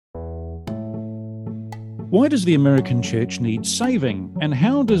Why does the American church need saving? And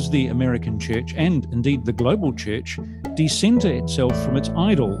how does the American church, and indeed the global church, decenter itself from its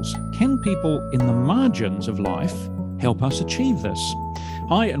idols? Can people in the margins of life help us achieve this?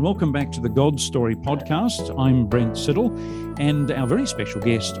 Hi, and welcome back to the God Story podcast. I'm Brent Siddle, and our very special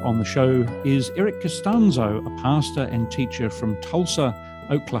guest on the show is Eric Costanzo, a pastor and teacher from Tulsa,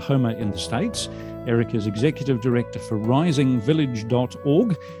 Oklahoma in the States. Eric is Executive Director for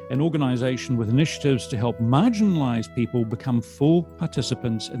risingvillage.org, an organization with initiatives to help marginalized people become full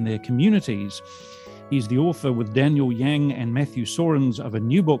participants in their communities. He's the author with Daniel Yang and Matthew Soerens of a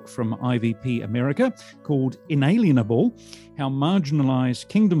new book from IVP America called Inalienable: How Marginalized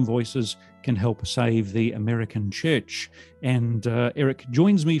Kingdom Voices Can Help Save the American Church. And Eric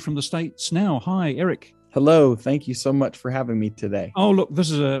joins me from the States now. Hi, Eric. Hello. Thank you so much for having me today. Oh, look,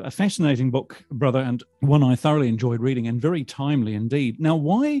 this is a fascinating book, brother, and one I thoroughly enjoyed reading and very timely indeed. Now,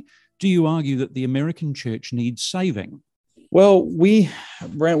 why do you argue that the American church needs saving? Well,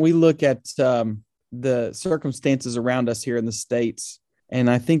 Brent, we look at the circumstances around us here in the States, and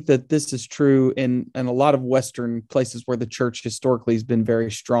I think that this is true in a lot of Western places where the church historically has been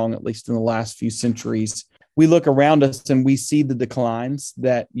very strong, at least in the last few centuries. We look around us and we see the declines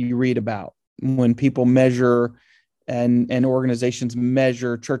that you read about. When people measure and organizations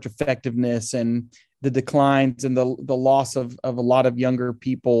measure church effectiveness and the declines and the loss of a lot of younger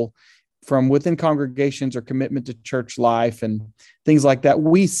people from within congregations or commitment to church life and things like that,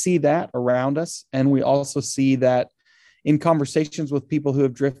 we see that around us. And we also see that in conversations with people who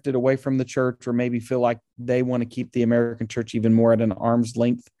have drifted away from the church or maybe feel like they want to keep the American church even more at an arm's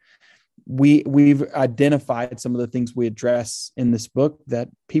length. We've identified some of the things we address in this book that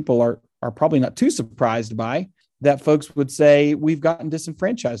people are probably not too surprised by, that folks would say we've gotten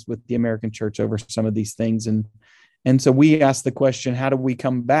disenfranchised with the American church over some of these things. And so we ask the question, how do we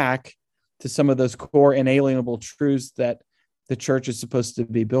come back to some of those core inalienable truths that the church is supposed to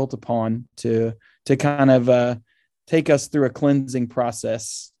be built upon to kind of take us through a cleansing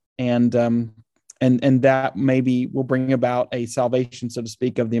process and that maybe will bring about a salvation, so to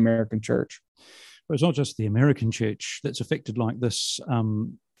speak, of the American church. But it's not just the American church that's affected like this.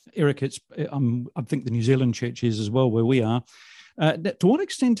 Eric, I think the New Zealand church is as well, where we are. To what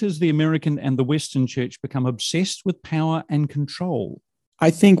extent has the American and the Western church become obsessed with power and control? I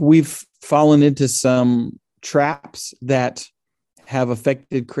think we've fallen into some traps that have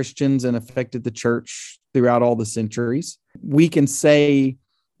affected Christians and affected the church throughout all the centuries. We can say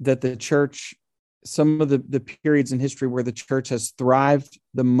that the church, some of the periods in history where the church has thrived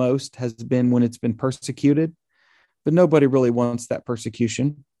the most has been when it's been persecuted, but nobody really wants that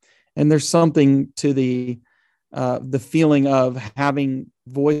persecution. And there's something to the feeling of having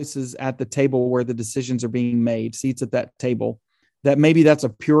voices at the table where the decisions are being made, seats at that table, that maybe that's a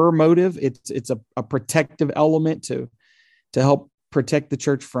purer motive. It's a protective element to help protect the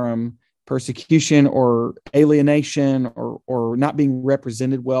church from persecution or alienation or not being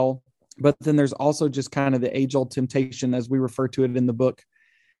represented well. But then there's also just kind of the age-old temptation, as we refer to it in the book,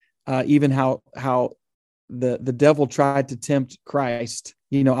 even how the devil tried to tempt Christ.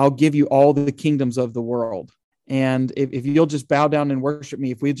 I'll give you all the kingdoms of the world. And if you'll just bow down and worship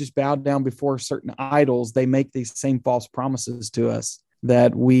me, if we just bow down before certain idols, they make these same false promises to us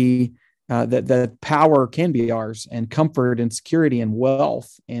that that power can be ours and comfort and security and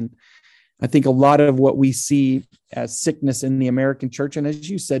wealth. And I think a lot of what we see as sickness in the American church, and as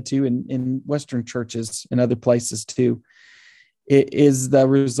you said too, in Western churches and other places too, it is the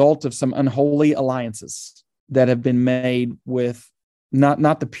result of some unholy alliances that have been made with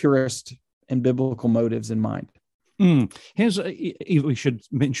not the purest and biblical motives in mind. We should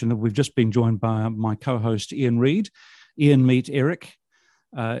mention that we've just been joined by my co-host, Ian Reid. Ian, meet Eric.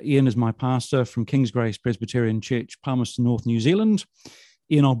 Ian is my pastor from King's Grace Presbyterian Church, Palmerston North, New Zealand.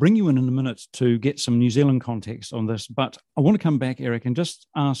 Ian, I'll bring you in a minute to get some New Zealand context on this, but I want to come back, Eric, and just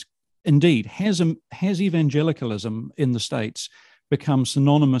ask, indeed, has evangelicalism in the States become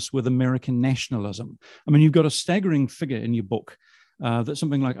synonymous with American nationalism? I mean, you've got a staggering figure in your book that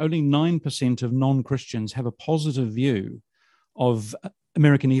something like only 9% of non-Christians have a positive view of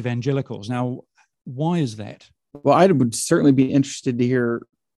American evangelicals. Now, why is that? Well, I would certainly be interested to hear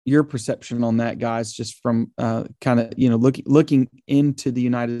your perception on that, guys, just from kind of, looking into the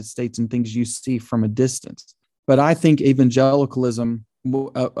United States and things you see from a distance. But I think evangelicalism,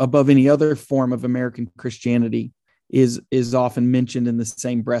 above any other form of American Christianity, is often mentioned in the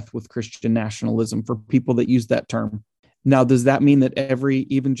same breath with Christian nationalism for people that use that term. Now, does that mean that every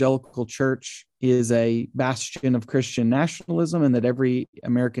evangelical church is a bastion of Christian nationalism and that every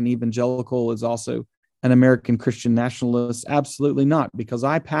American evangelical is also an American Christian nationalist? Absolutely not, because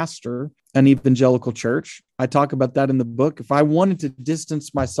I pastor an evangelical church. I talk about that in the book. If I wanted to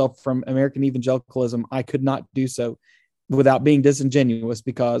distance myself from American evangelicalism, I could not do so without being disingenuous,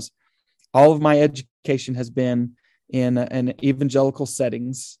 because all of my education has been in an evangelical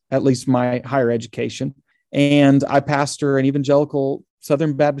settings, at least my higher education. And I pastor an evangelical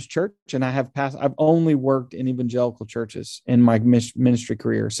Southern Baptist church, and I've only worked in evangelical churches in my ministry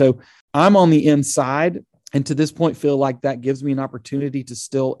career. So I'm on the inside, and to this point feel like that gives me an opportunity to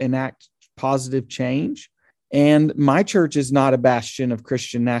still enact positive change. And my church is not a bastion of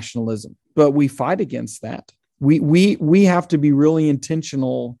Christian nationalism, but we fight against that. We have to be really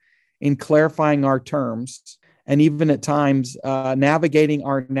intentional in clarifying our terms, and even at times navigating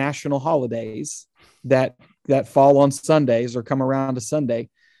our national holidays that fall on Sundays or come around a Sunday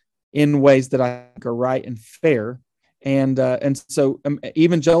in ways that I think are right and fair. And so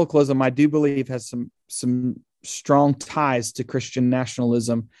evangelicalism, I do believe, has some strong ties to Christian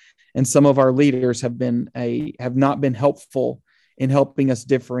nationalism, and some of our leaders have not been helpful in helping us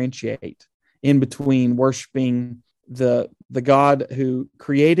differentiate in between worshiping the God who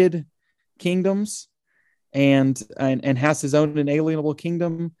created kingdoms and has his own inalienable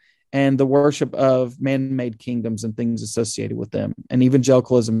kingdom, and the worship of man-made kingdoms and things associated with them. And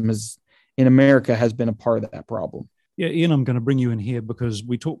evangelicalism in America has been a part of that problem. Yeah, Ian, I'm going to bring you in here because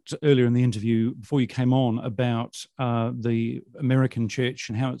we talked earlier in the interview before you came on about the American church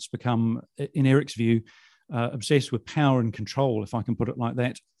and how it's become, in Eric's view, obsessed with power and control, if I can put it like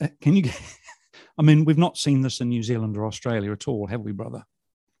that. Can you? I mean, we've not seen this in New Zealand or Australia at all, have we, brother?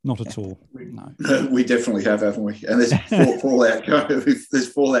 Not at all. No. We definitely haven't we? And there's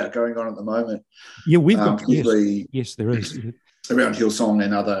fallout going on at the moment. Yeah, we've got yes, there is around Hillsong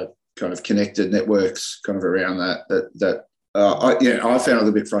and other kind of connected networks, kind of around I found it a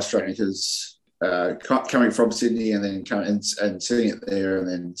little bit frustrating because coming from Sydney and then and seeing it there and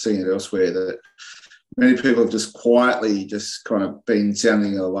then seeing it elsewhere, that many people have just quietly just kind of been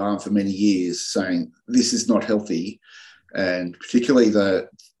sounding an alarm for many years, saying this is not healthy, and particularly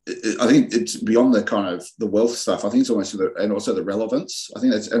I think it's beyond the kind of the wealth stuff. I think it's almost and also the relevance. I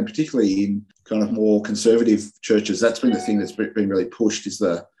think and particularly in kind of more conservative churches, that's been the thing that's been really pushed, is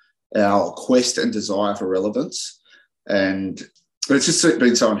our quest and desire for relevance. And it's just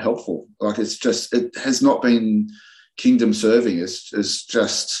been so unhelpful. Like it has not been kingdom serving. It's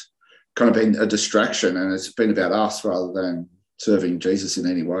just kind of been a distraction, and it's been about us rather than serving Jesus in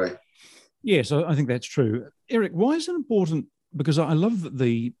any way. Yes, I think that's true. Eric, why is it important? Because I love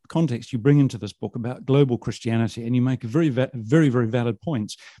the context you bring into this book about global Christianity, and you make very, very, very valid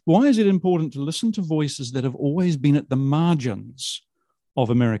points. Why is it important to listen to voices that have always been at the margins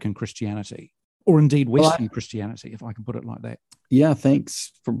of American Christianity, or indeed Western Christianity, if I can put it like that? Yeah,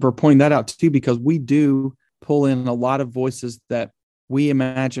 thanks for pointing that out too, because we do pull in a lot of voices that we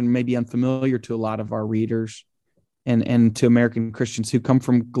imagine may be unfamiliar to a lot of our readers and to American Christians who come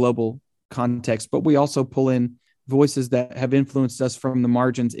from global context, but we also pull in voices that have influenced us from the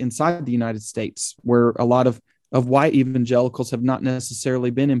margins inside the United States, where a lot of white evangelicals have not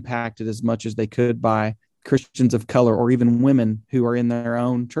necessarily been impacted as much as they could by Christians of color or even women who are in their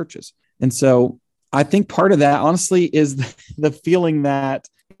own churches. And so I think part of that, honestly, is the feeling that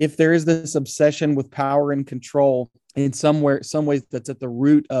if there is this obsession with power and control in some ways that's at the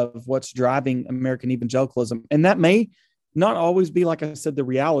root of what's driving American evangelicalism, and that may not always be, like I said, the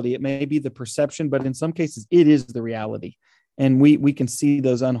reality. It may be the perception, but in some cases it is the reality. And we can see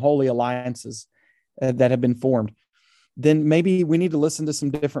those unholy alliances that have been formed. Then maybe we need to listen to some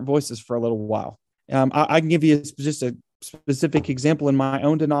different voices for a little while. I can give you just a specific example. In my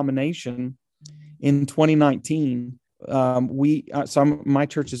own denomination in 2019, my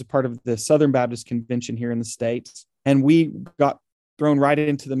church is a part of the Southern Baptist Convention here in the States. And we got thrown right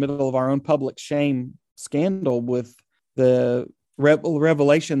into the middle of our own public shame scandal with the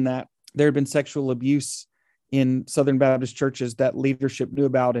revelation that there had been sexual abuse in Southern Baptist churches that leadership knew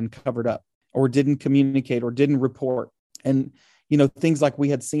about and covered up, or didn't communicate, or didn't report. And, things like we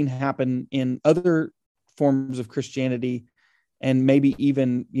had seen happen in other forms of Christianity, and maybe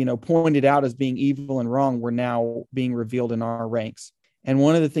even, pointed out as being evil and wrong, were now being revealed in our ranks. And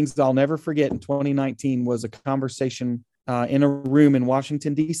one of the things that I'll never forget in 2019 was a conversation in a room in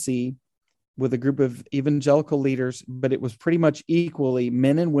Washington, D.C., with a group of evangelical leaders, but it was pretty much equally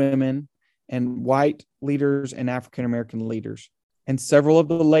men and women and white leaders and African-American leaders. And several of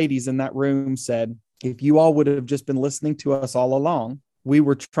the ladies in that room said, if you all would have just been listening to us all along, we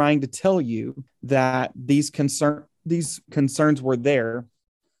were trying to tell you that these concerns were there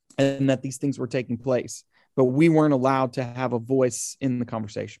and that these things were taking place, but we weren't allowed to have a voice in the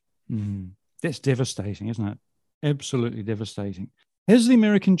conversation. That's devastating, isn't it? Absolutely devastating. Has the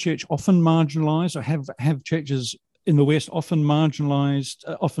American church often marginalized, or have churches in the West often marginalized,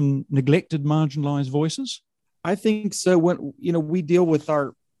 often neglected marginalized voices? I think so. When we deal with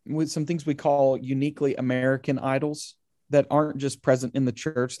some things we call uniquely American idols that aren't just present in the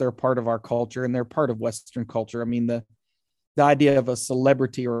church, they're part of our culture and they're part of Western culture. I mean, the idea of a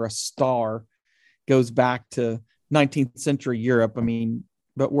celebrity or a star goes back to 19th century Europe. I mean,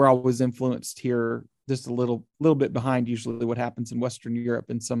 but we're always influenced here just a little bit behind usually what happens in Western Europe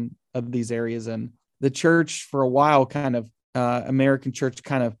in some of these areas. And the church for a while American church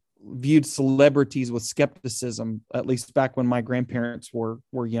kind of viewed celebrities with skepticism, at least back when my grandparents were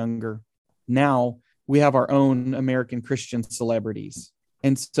younger. Now we have our own American Christian celebrities.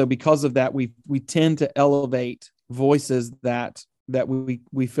 And so because of that, we tend to elevate voices that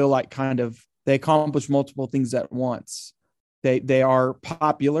we feel like kind of they accomplish multiple things at once. They are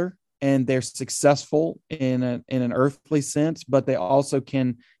popular and they're successful in an earthly sense, but they also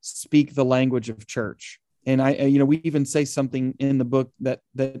can speak the language of church. And we even say something in the book that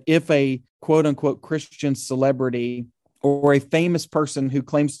if a quote unquote Christian celebrity or a famous person who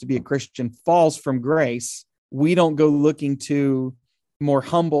claims to be a Christian falls from grace, we don't go looking to more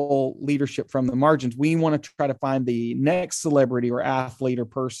humble leadership from the margins. We want to try to find the next celebrity or athlete or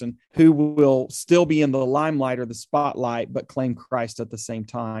person who will still be in the limelight or the spotlight, but claim Christ at the same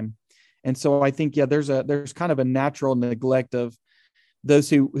time. And so I think, there's kind of a natural neglect of those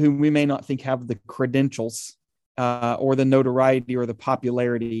who we may not think have the credentials or the notoriety or the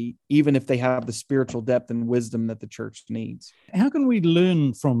popularity, even if they have the spiritual depth and wisdom that the church needs. How can we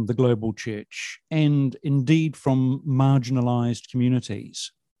learn from the global church and indeed from marginalized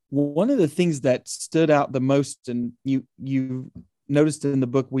communities? One of the things that stood out the most, and you noticed in the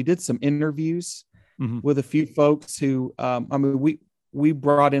book, we did some interviews with a few folks who, we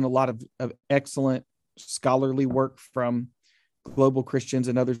brought in a lot of excellent scholarly work from global Christians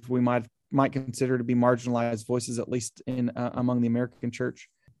and others we might consider to be marginalized voices, at least in among the American church.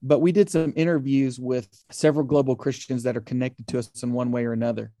 But we did some interviews with several global Christians that are connected to us in one way or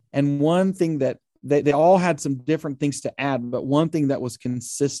another. And one thing that they all had some different things to add, but one thing that was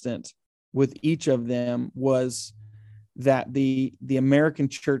consistent with each of them was that the American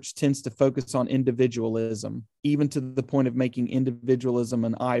church tends to focus on individualism, even to the point of making individualism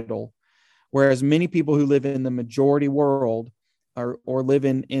an idol. Whereas many people who live in the majority world or live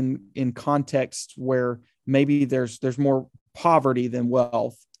in context where maybe there's more poverty than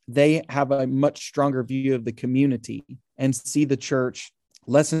wealth, they have a much stronger view of the community and see the church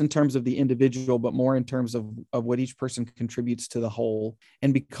less in terms of the individual, but more in terms of what each person contributes to the whole.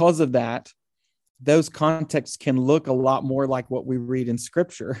 And because of that, those contexts can look a lot more like what we read in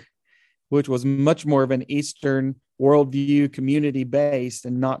Scripture, which was much more of an Eastern worldview, community-based,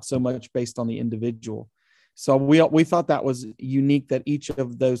 and not so much based on the individual. So we thought that was unique that each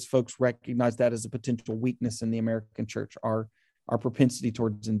of those folks recognized that as a potential weakness in the American church, our propensity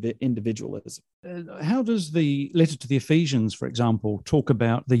towards individualism. How does the letter to the Ephesians, for example, talk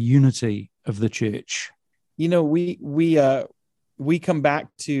about the unity of the church? We come back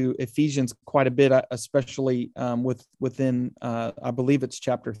to Ephesians quite a bit, especially within I believe it's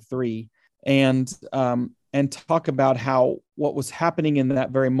chapter 3, and talk about how what was happening in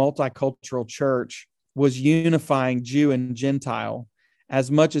that very multicultural church was unifying Jew and Gentile as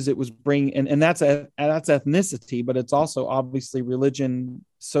much as it was bringing, and that's ethnicity, but it's also obviously religion,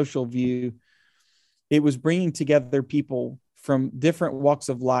 social view. It was bringing together people from different walks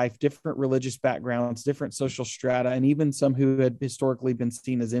of life, different religious backgrounds, different social strata, and even some who had historically been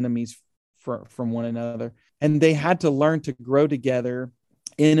seen as enemies from one another. And they had to learn to grow together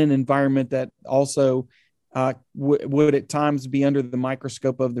in an environment that also would at times be under the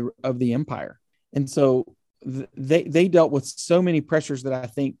microscope of the empire. And so they dealt with so many pressures that I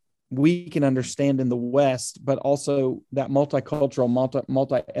think we can understand in the West, but also that multicultural,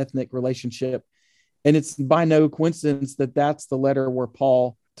 multi-ethnic relationship. And it's by no coincidence that that's the letter where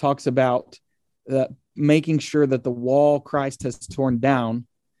Paul talks about making sure that the wall Christ has torn down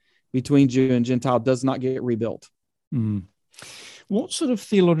between Jew and Gentile does not get rebuilt. Mm. What sort of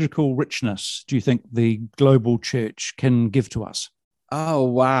theological richness do you think the global church can give to us? Oh,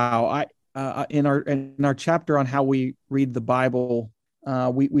 wow. In our chapter on how we read the Bible,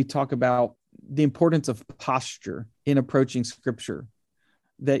 we talk about the importance of posture in approaching Scripture.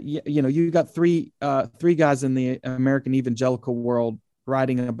 That you got three guys in the American evangelical world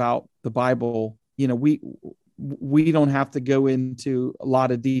writing about the Bible. We don't have to go into a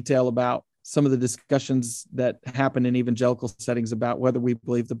lot of detail about some of the discussions that happen in evangelical settings about whether we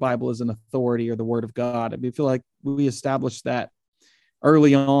believe the Bible is an authority or the Word of God. I mean, I feel like we established that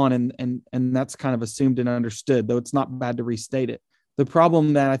early on, and that's kind of assumed and understood, though it's not bad to restate it. The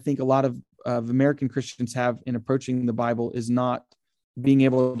problem that I think a lot of American Christians have in approaching the Bible is not being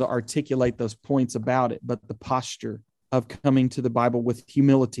able to articulate those points about it, but the posture of coming to the Bible with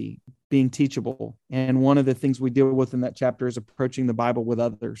humility, being teachable. And one of the things we deal with in that chapter is approaching the Bible with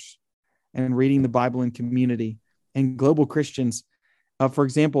others and reading the Bible in community. And global Christians, for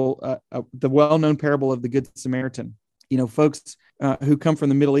example, the well-known parable of the Good Samaritan, folks who come from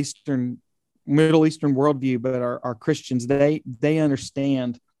the Middle Eastern worldview, but are Christians, they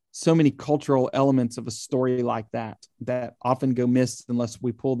understand so many cultural elements of a story like that often go missed unless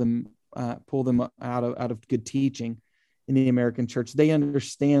we pull them out of good teaching in the American church. They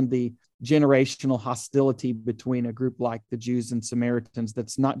understand the generational hostility between a group like the Jews and Samaritans.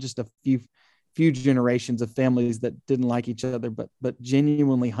 That's not just a few generations of families that didn't like each other, but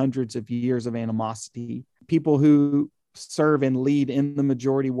genuinely hundreds of years of animosity. People who serve and lead in the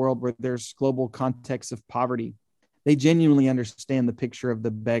majority world where there's global context of poverty, they genuinely understand the picture of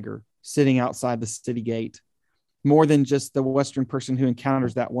the beggar sitting outside the city gate more than just the Western person who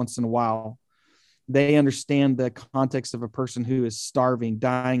encounters that once in a while. They understand the context of a person who is starving,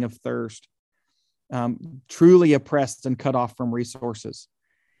 dying of thirst, truly oppressed and cut off from resources.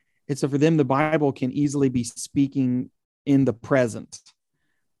 And so for them, the Bible can easily be speaking in the present.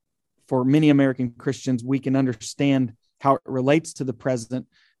 For many American Christians, we can understand how it relates to the present,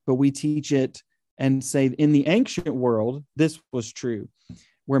 but we teach it and say, in the ancient world, this was true.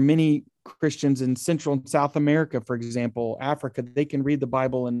 Where many Christians in Central and South America, for example, Africa, they can read the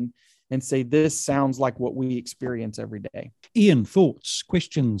Bible and say, this sounds like what we experience every day. Ian, thoughts,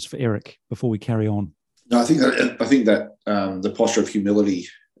 questions for Eric before we carry on? No, I think that the posture of humility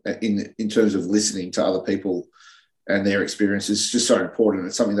in terms of listening to other people and their experiences is just so important.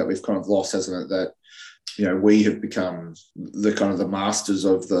 It's something that we've kind of lost, hasn't it? That we have become the kind of the masters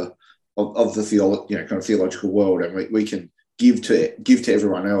of the theological world, and we can give to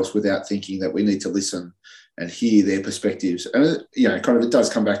everyone else without thinking that we need to listen and hear their perspectives. And it does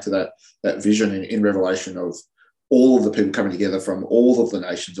come back to that vision in Revelation of all of the people coming together from all of the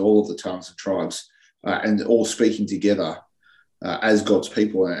nations, all of the tongues and tribes, and all speaking together as God's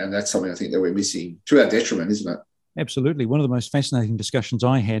people. And that's something I think that we're missing to our detriment, isn't it? Absolutely. One of the most fascinating discussions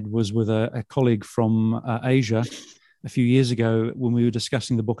I had was with a colleague from Asia a few years ago when we were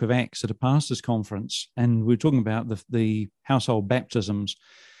discussing the book of Acts at a pastors' conference, and we were talking about the household baptisms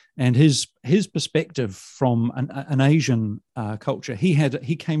and his perspective from an Asian culture.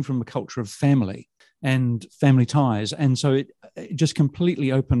 He came from a culture of family and family ties, and so it just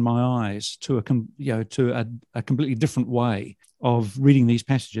completely opened my eyes to a completely different way of reading these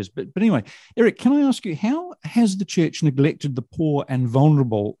passages. But anyway, Eric, can I ask you, how has the church neglected the poor and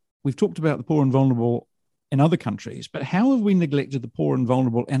vulnerable? We've talked about the poor and vulnerable in other countries, but how have we neglected the poor and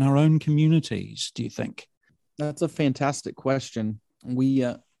vulnerable in our own communities, do you think? That's a fantastic question. We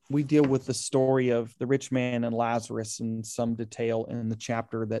deal with the story of the rich man and Lazarus in some detail in the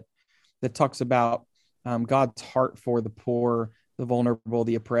chapter that talks about God's heart for the poor, the vulnerable,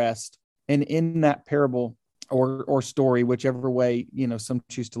 the oppressed. And in that parable or story, whichever way, some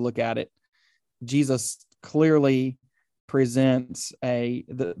choose to look at it, Jesus clearly presents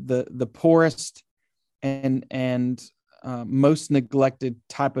the poorest and most neglected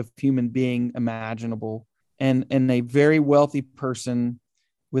type of human being imaginable, and a very wealthy person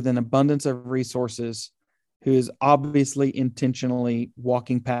with an abundance of resources who is obviously intentionally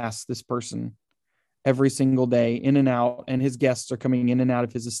walking past this person every single day, in and out, and his guests are coming in and out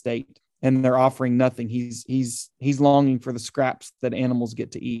of his estate, and they're offering nothing. He's longing for the scraps that animals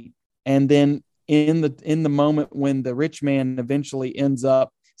get to eat. And then in the moment when the rich man eventually ends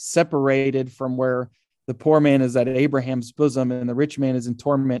up separated from where the poor man is at Abraham's bosom and the rich man is in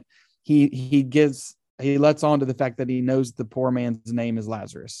torment, he lets on to the fact that he knows the poor man's name is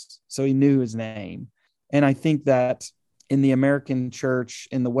Lazarus. So he knew his name. And I think that in the American church,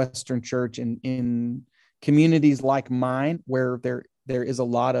 in the Western church, in communities like mine, where there is a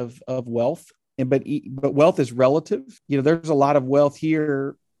lot of wealth, but wealth is relative. There's a lot of wealth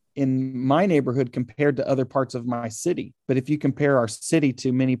here in my neighborhood compared to other parts of my city. But if you compare our city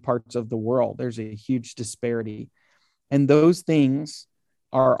to many parts of the world, there's a huge disparity. And those things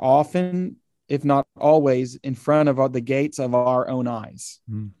are often, if not always, in front of the gates of our own eyes.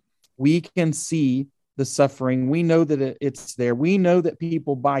 Mm. We can see the suffering. We know that it's there. We know that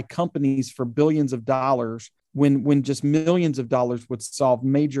people buy companies for billions of dollars when just millions of dollars would solve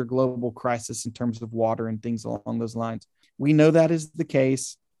major global crisis in terms of water and things along those lines. We know that is the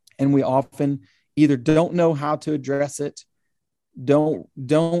case, and we often either don't know how to address it, don't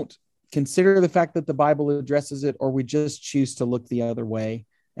consider the fact that the Bible addresses it, or we just choose to look the other way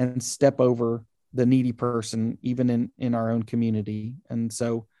and step over the needy person, even in our own community. And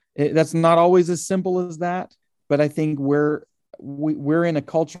so that's not always as simple as that, but I think we're in a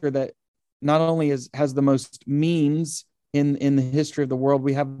culture that not only has the most means in the history of the world,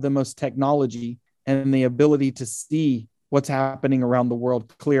 we have the most technology and the ability to see what's happening around the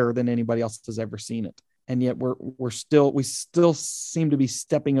world clearer than anybody else has ever seen it. And yet we still seem to be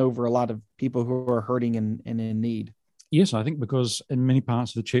stepping over a lot of people who are hurting and in need. Yes, I think because in many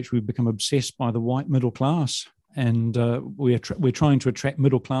parts of the church we've become obsessed by the white middle class, and we're trying to attract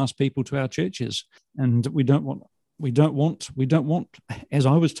middle class people to our churches, and we don't want, as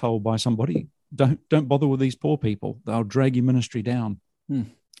I was told by somebody, don't bother with these poor people; they'll drag your ministry down.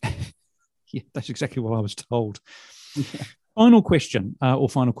 Yeah, that's exactly what I was told. Yeah. Final question, or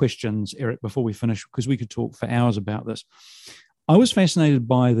final questions, Eric, before we finish, because we could talk for hours about this. I was fascinated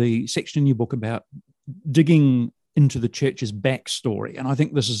by the section in your book about digging into the church's backstory. And I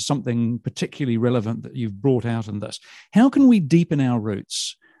think this is something particularly relevant that you've brought out in this. How can we deepen our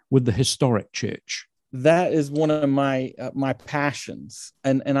roots with the historic church? That is one of my passions.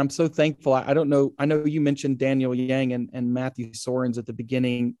 And I'm so thankful. I don't know. I know you mentioned Daniel Yang and Matthew Sorens at the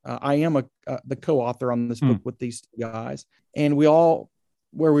beginning. I am the co-author on this book with these two guys. And where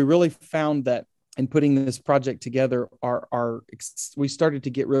we really found that in putting this project together, we started to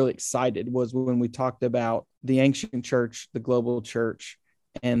get really excited was when we talked about the ancient church, the global church,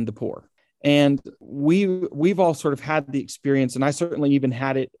 and the poor. And we've all sort of had the experience, and I certainly even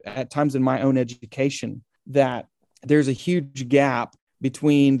had it at times in my own education, that there's a huge gap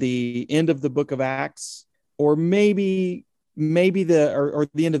between the end of the book of Acts, or maybe the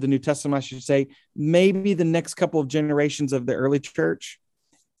end of the New Testament, I should say, maybe the next couple of generations of the early church.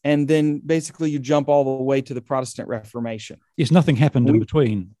 And then basically you jump all the way to the Protestant Reformation. Yes, nothing happened in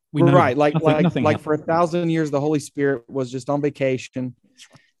between. We know right. Like nothing for 1,000 years, the Holy Spirit was just on vacation,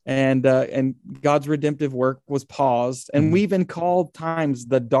 and God's redemptive work was paused. And we've been called times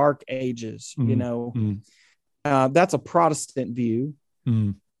the Dark Ages, that's a Protestant view.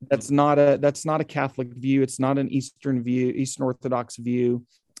 That's not a Catholic view. It's not an Eastern view, Eastern Orthodox view.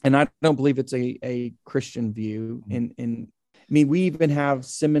 And I don't believe it's a Christian view. I mean, we even have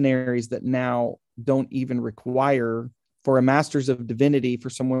seminaries that now don't even require, for a master's of divinity, for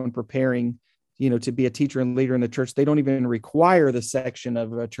someone preparing, to be a teacher and leader in the church, they don't even require the section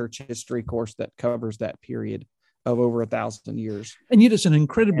of a church history course that covers that period of over 1,000 years. And yet it's an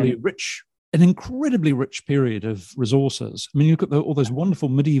incredibly rich period of resources. I mean, you look at all those wonderful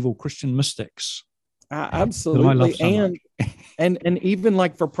medieval Christian mystics. Absolutely. And even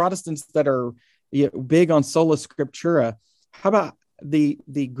like for Protestants that are big on sola scriptura, how about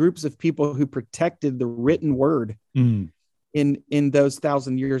the groups of people who protected the written word in those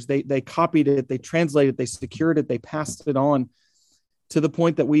 1,000 years? They copied it, they translated it, they secured it, they passed it on to the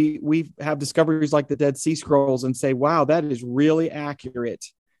point that we have discoveries like the Dead Sea Scrolls and say, wow, that is really accurate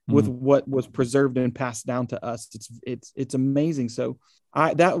with what was preserved and passed down to us. It's amazing. So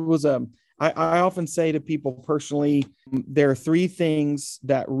I often say to people personally, there are three things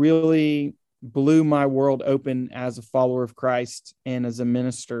that really blew my world open as a follower of Christ and as a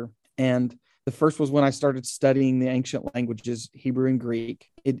minister. And the first was when I started studying the ancient languages, Hebrew and Greek.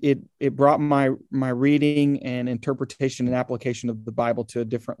 It brought my reading and interpretation and application of the Bible to a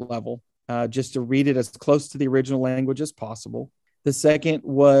different level, just to read it as close to the original language as possible. The second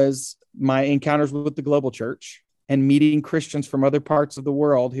was my encounters with the global church and meeting Christians from other parts of the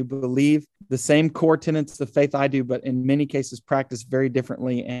world who believe the same core tenets of faith I do, but in many cases practice very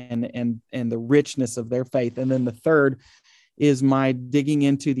differently, and the richness of their faith. And then the third is my digging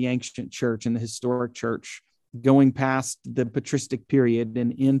into the ancient church and the historic church, going past the patristic period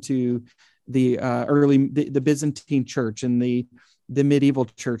and into the the Byzantine church and the medieval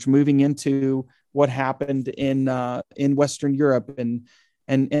church, moving into what happened in Western Europe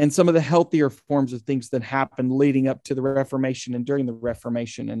and some of the healthier forms of things that happened leading up to the Reformation and during the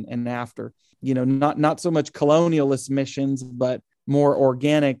Reformation and after. Not so much colonialist missions, but more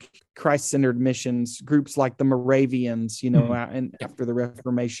organic, Christ-centered missions, groups like the Moravians, and after the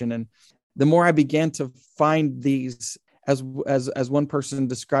Reformation. And the more I began to find these, as one person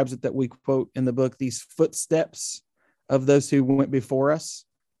describes it, that we quote in the book, these footsteps of those who went before us,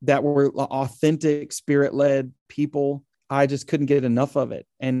 that were authentic, spirit-led people, I just couldn't get enough of it.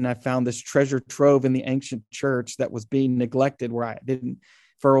 And I found this treasure trove in the ancient church that was being neglected, where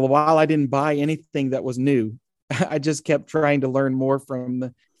for a while, I didn't buy anything that was new. I just kept trying to learn more from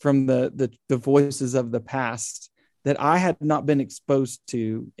the voices of the past that I had not been exposed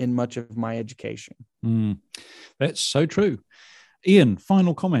to in much of my education. That's so true. Ian,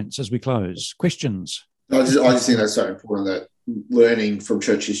 final comments as we close. Questions? I just think that's so important, that learning from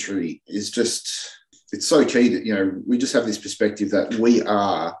church history is just, it's so key that, we just have this perspective that we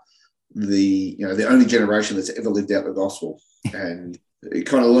are the only generation that's ever lived out the gospel, and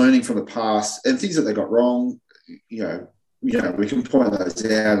kind of learning from the past and things that they got wrong, we can point those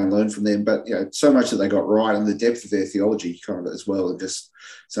out and learn from them, but so much that they got right, and the depth of their theology kind of as well, and just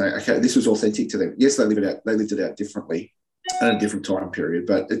saying, okay, this was authentic to them. Yes, they lived it out differently at a different time period,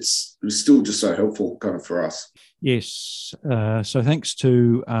 but it was still just so helpful kind of for us. Yes. So thanks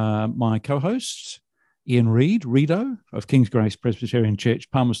to my co-host, Ian Reid, Redo of King's Grace Presbyterian Church,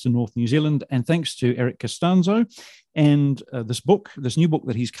 Palmerston North, New Zealand, and thanks to Eric Costanzo. And this new book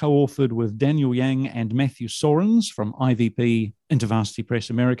that he's co-authored with Daniel Yang and Matthew Sorens from IVP InterVarsity Press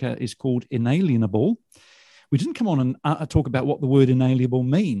America is called Inalienable. We didn't come on and talk about what the word inalienable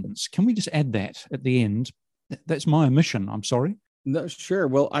means. Can we just add that at the end? That's my omission. I'm sorry. No, sure.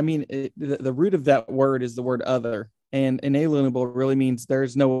 Well, I mean, the root of that word is the word other. And inalienable really means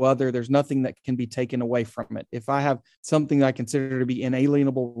there's no other, there's nothing that can be taken away from it. If I have something that I consider to be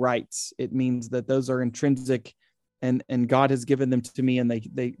inalienable rights, it means that those are intrinsic and God has given them to me, and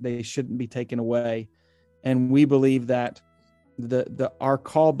they shouldn't be taken away. And we believe that our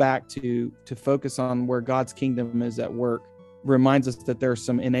call back to focus on where God's kingdom is at work reminds us that there are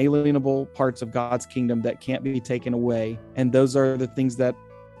some inalienable parts of God's kingdom that can't be taken away. And those are the things that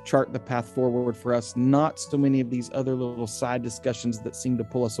chart the path forward for us, not so many of these other little side discussions that seem to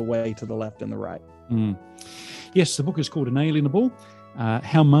pull us away to the left and the right. Yes, the book is called Inalienable,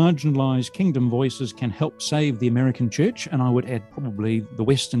 How Marginalized Kingdom Voices Can Help Save the American Church, and I would add probably the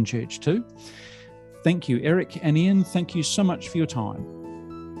Western Church too. Thank you, Eric and Ian. Thank you so much for your time.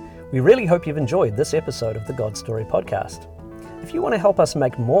 We really hope you've enjoyed this episode of the God Story podcast. If you want to help us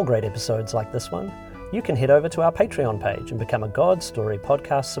make more great episodes like this one, you can head over to our Patreon page and become a God Story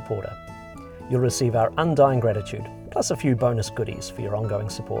podcast supporter. You'll receive our undying gratitude, plus a few bonus goodies for your ongoing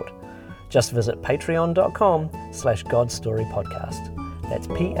support. Just visit patreon.com/GodStoryPodcast. That's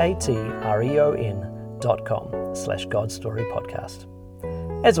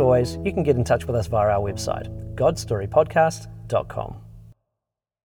patreon.com/GodStoryPodcast. As always, you can get in touch with us via our website, godstorypodcast.com.